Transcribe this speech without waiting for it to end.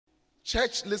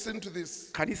Church, listen to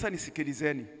this. Kanisa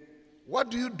nisikilizeni.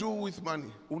 What do you do with money?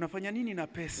 Unafanya nini na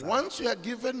pesa? Once you are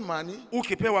given money,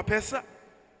 ukipewa pesa,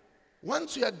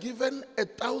 once you are given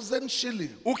 1,000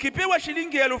 shillings, ukipewa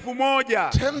shilingi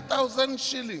 1,000, 10,000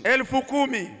 shillings,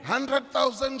 10,000,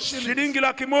 100,000 shillings, shilingi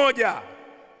 100,000,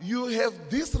 you have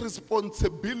this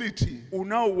responsibility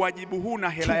unao wajibu huu na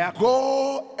hela yako,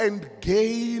 go and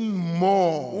gain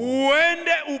more.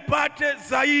 uende upate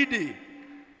zaidi.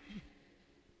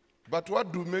 But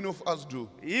what do many of us do?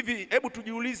 Hivi hebu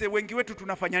tujiulize, wengi wetu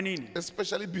tunafanya nini?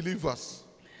 Especially believers.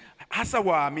 Hasa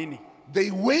waamini. They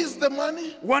waste the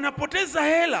money wanapoteza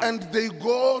hela and they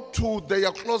go to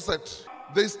their closet.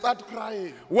 They start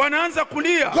crying. Wanaanza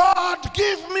kulia. God,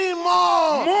 give me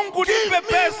more. Mungu nipe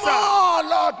pesa. More,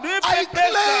 Lord. I Nipe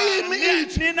claim pesa.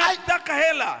 it. Ninataka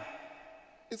hela.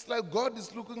 It's like God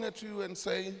is looking at you and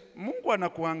saying, Mungu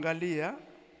anakuangalia.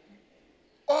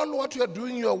 all what you are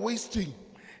doing, you are wasting.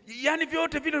 Yani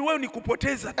vyote vile wewe ni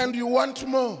kupoteza. And you want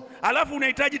more. Alafu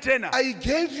unahitaji tena. I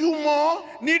gave you more.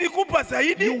 Nilikupa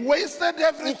zaidi. You wasted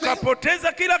everything.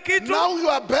 Ukapoteza kila kitu. Now you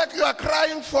are back, you are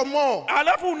crying for more.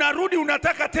 Alafu unarudi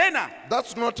unataka tena.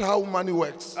 That's not how money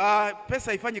works.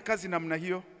 Pesa haifanyi kazi namna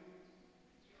hiyo.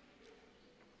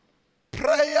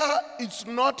 Prayer is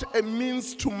not a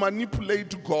means to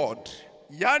manipulate God.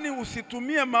 Yani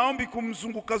usitumie maombi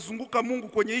kumzunguka zunguka Mungu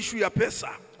kwenye issue ya pesa.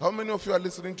 How many of you are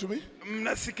listening to me?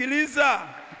 Mnasikiliza?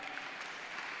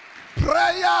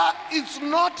 Prayer is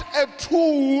not a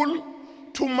tool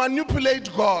to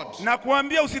manipulate God. Na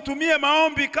kuambia usitumie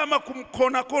maombi kama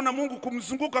kumkona Mungu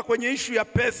kumzunguka kwenye issue ya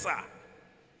pesa.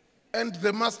 And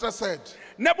the master said,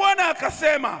 na Bwana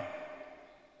akasema,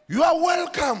 you are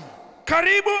welcome.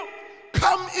 Karibu.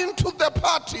 Come into the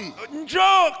party.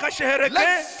 Njoo kasherehekee.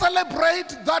 Let's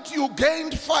celebrate that you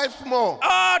gained 5 more.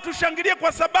 Tushangilie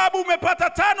kwa sababu umepata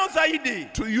 5 zaidi.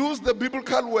 To use the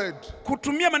biblical word,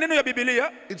 kutumia maneno ya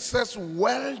Biblia, it says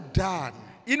well done.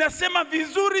 Inasema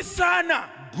vizuri sana.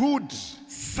 Good.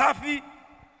 Safi.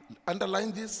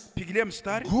 Underline this. Pigilia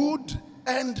mstari. Good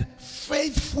and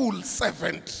faithful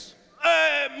servant.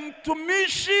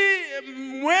 Mtumishi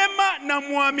mwema na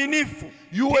mwaminifu.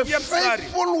 You were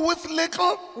faithful with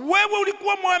little. Wewe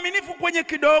ulikuwa mwaminifu kwenye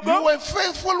kidogo. You were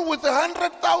faithful with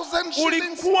 100,000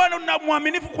 shillings. Ulikuwa na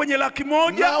mwaminifu kwenye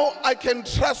 100,000. Now I can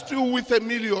trust you with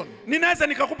 1,000,000. Ninaweza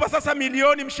nikakupa sasa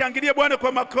milioni. Mshangilie Bwana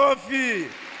kwa makofi.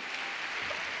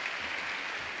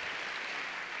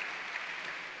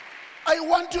 I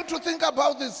want you to think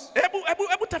about this.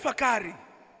 Ebu tafakari.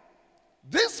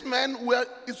 This man,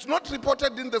 it's not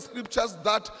reported in the scriptures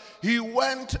that he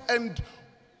went and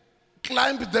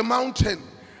climbed the mountain.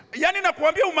 Yani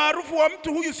nakuambia umaarufu wa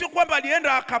mtu huyu sio kwamba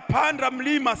alienda akapanda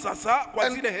mlima sasa kwa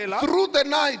zile hela. Through the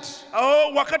night,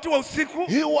 wakati wa usiku,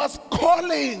 he was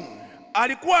calling,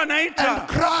 alikuwa anaita, and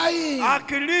crying,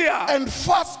 akilia, and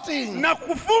fasting, na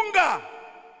kufunga.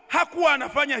 Hakuwa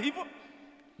anafanya hivyo.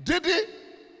 Did he?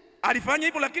 Alifanya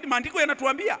hivyo, lakini maandiko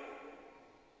yanatuambia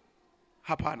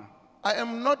hapana. I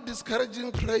am not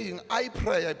discouraging praying. I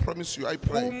pray, I promise you, I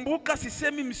pray. Kumbuka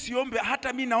sisemi msiombe,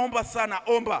 hata mimi naomba sana,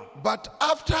 omba. But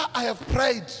after I have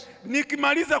prayed,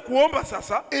 nikimaliza kuomba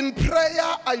sasa, in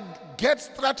prayer I get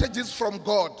strategies from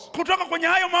God. Kutoka kwenye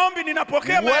hayo maombi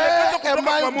ninapokea maelekezo kutoka kwa Mungu.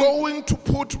 Where am I going to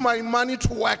put my money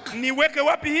to work? Niweke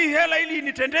wapi hii hela ili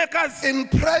nitendee kazi? In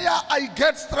prayer I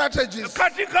get strategies.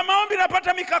 Katika maombi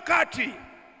napata mikakati.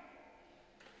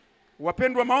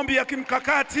 Wapendwa, maombi ya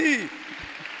kimkakati.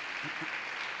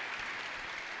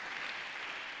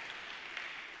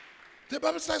 The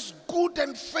Bible says good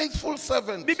and faithful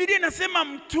servant. Biblia inasema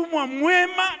mtumwa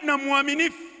mwema na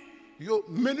mwaminifu.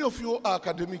 Many of you are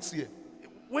academics here.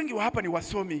 Wengi wa hapa ni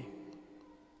wasomi.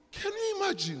 Can you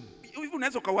imagine? Hivi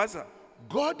unaweza kuwaza?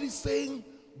 God is saying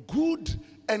good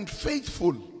and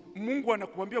faithful. Mungu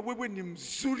anakuambia wewe ni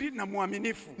mzuri na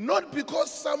mwaminifu. Not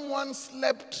because someone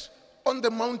slept on the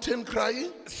mountain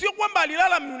crying. Sio kwamba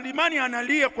alilala mlimani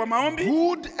analia kwa maombi.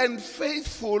 Good and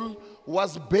faithful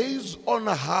was based on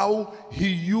how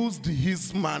he used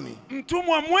his money.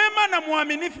 Mtumwa mwema na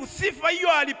mwaminifu, sifa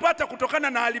hiyo alipata kutokana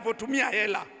na alivyotumia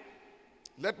hela.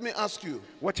 Let me ask you.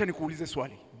 Wacha nikuulize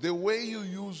swali. The way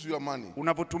you use your money.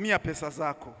 Unavyotumia pesa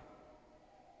zako.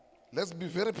 Let's be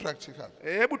very practical.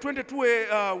 Hebu twende tuwe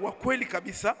wa kweli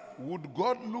kabisa. Would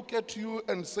God look at you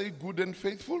and say good and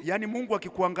faithful? Yani Mungu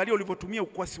akikuangalia ulivyotumia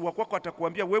ukwasi wako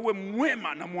atakuambia wewe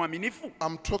mwema na mwaminifu?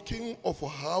 I'm talking of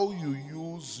how you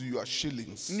use your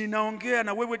shillings. Ninaongea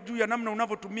na wewe juu ya namna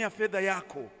unavyotumia fedha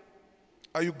yako.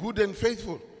 Are you good and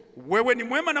faithful? Wewe ni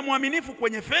mwema na mwaminifu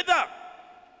kwenye fedha?